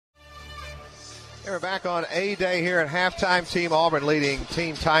We're back on A-Day here at halftime. Team Auburn leading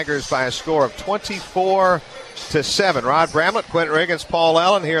Team Tigers by a score of 24-7. Rod Bramblett, Quentin Riggins, Paul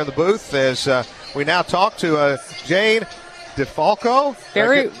Ellen here in the booth as we now talk to Jane DiFolco.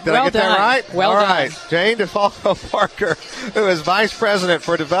 Did I get that right? All right. Jane DiFolco Parker, who is Vice President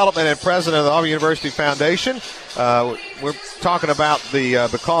for Development and President of the Auburn University Foundation. We're talking about the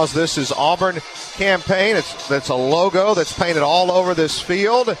Because This Is Auburn campaign. It's a logo that's painted all over this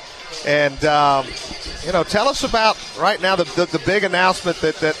field. And, tell us about right now the big announcement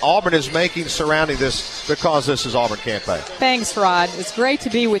that Auburn is making surrounding this Because This Is Auburn campaign. Thanks, Rod. It's great to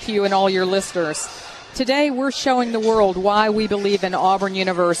be with you and all your listeners. Today, we're showing the world why we believe in Auburn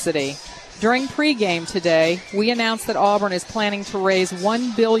University. During pregame today, we announced that Auburn is planning to raise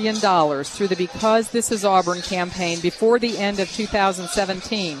 $1 billion through the Because This Is Auburn campaign before the end of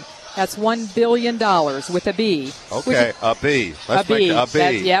 2017. That's $1 billion with a B. Okay, a B. Let's make it a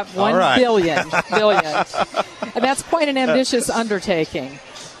B. Yep, $1 billion. And that's quite an ambitious undertaking.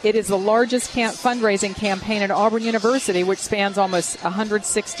 It is the largest fundraising campaign at Auburn University, which spans almost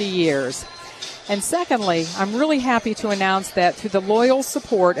 160 years. And secondly, I'm really happy to announce that through the loyal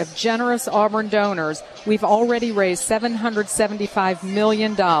support of generous Auburn donors, we've already raised $775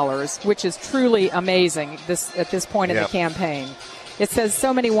 million, which is truly amazing at this point in the campaign. It says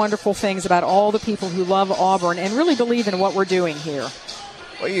so many wonderful things about all the people who love Auburn and really believe in what we're doing here.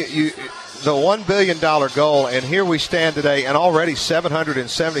 Well, the $1 billion goal, and here we stand today, and already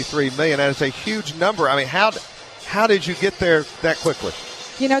 $773 million. That is a huge number. I mean, how did you get there that quickly?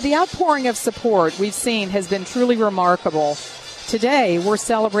 The outpouring of support we've seen has been truly remarkable. Today, we're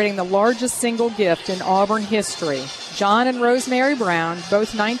celebrating the largest single gift in Auburn history. John and Rosemary Brown,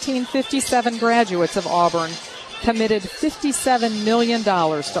 both 1957 graduates of Auburn, committed $57 million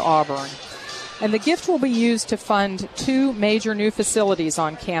to Auburn. And the gift will be used to fund two major new facilities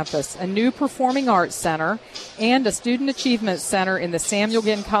on campus, a new performing arts center and a student achievement center in the Samuel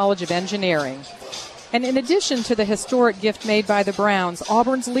Ginn College of Engineering. And in addition to the historic gift made by the Browns,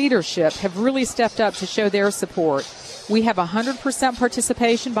 Auburn's leadership have really stepped up to show their support. We have 100%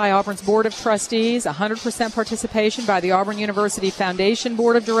 participation by Auburn's Board of Trustees, 100% participation by the Auburn University Foundation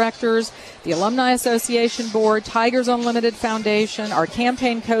Board of Directors, the Alumni Association Board, Tigers Unlimited Foundation, our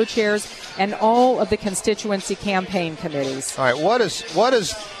campaign co-chairs, and all of the constituency campaign committees. All right, what does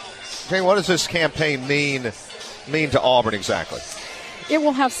this campaign mean to Auburn exactly? It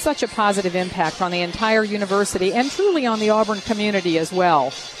will have such a positive impact on the entire university and truly on the Auburn community as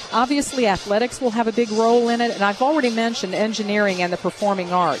well. Obviously, athletics will have a big role in it, and I've already mentioned engineering and the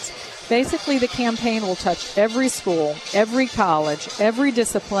performing arts. Basically, the campaign will touch every school, every college, every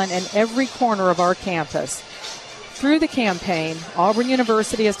discipline, and every corner of our campus. Through the campaign, Auburn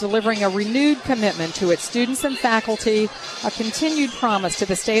University is delivering a renewed commitment to its students and faculty, a continued promise to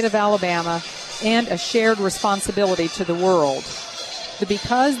the state of Alabama, and a shared responsibility to the world. The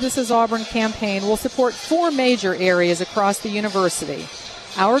Because This Is Auburn campaign will support four major areas across the university.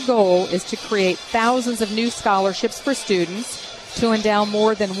 Our goal is to create thousands of new scholarships for students, to endow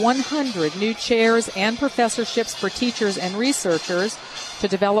more than 100 new chairs and professorships for teachers and researchers, to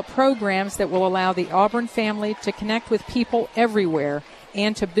develop programs that will allow the Auburn family to connect with people everywhere,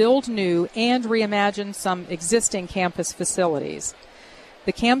 and to build new and reimagine some existing campus facilities.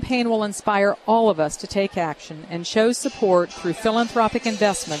 The campaign will inspire all of us to take action and show support through philanthropic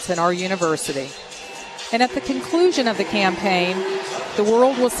investments in our university. And at the conclusion of the campaign, the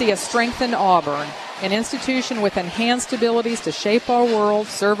world will see a strengthened Auburn, an institution with enhanced abilities to shape our world,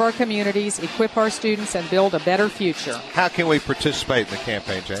 serve our communities, equip our students, and build a better future. How can we participate in the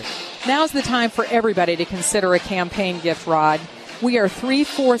campaign, Jane? Now's the time for everybody to consider a campaign gift, Rod. We are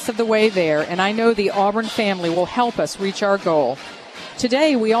 3/4 of the way there, and I know the Auburn family will help us reach our goal.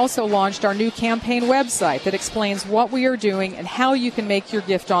 Today, we also launched our new campaign website that explains what we are doing and how you can make your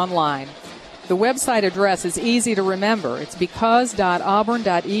gift online. The website address is easy to remember. It's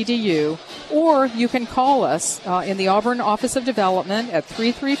because.auburn.edu, or you can call us in the Auburn Office of Development at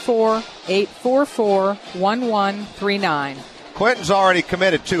 334-844-1139. Quentin's already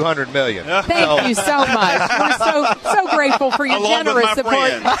committed $200 million. Thank you so much. We're so grateful for your generous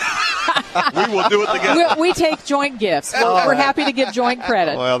support. We will do it together. We take joint gifts. We're happy to give joint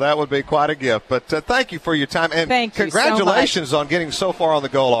credit. Well, that would be quite a gift. But thank you for your time. And thank you congratulations so much on getting so far on the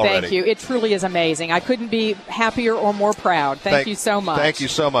goal already. Thank you. It truly is amazing. I couldn't be happier or more proud. Thank you so much. Thank you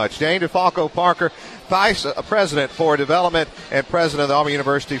so much. Jane DiFolco Parker, Vice President for Development and President of the Auburn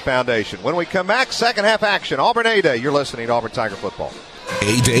University Foundation. When we come back, second half action, Auburn A-Day. You're listening to Auburn Tiger Football.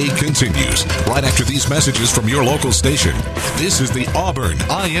 A-Day continues right after these messages from your local station. This is the Auburn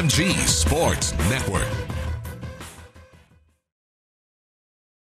IMG Sports Network.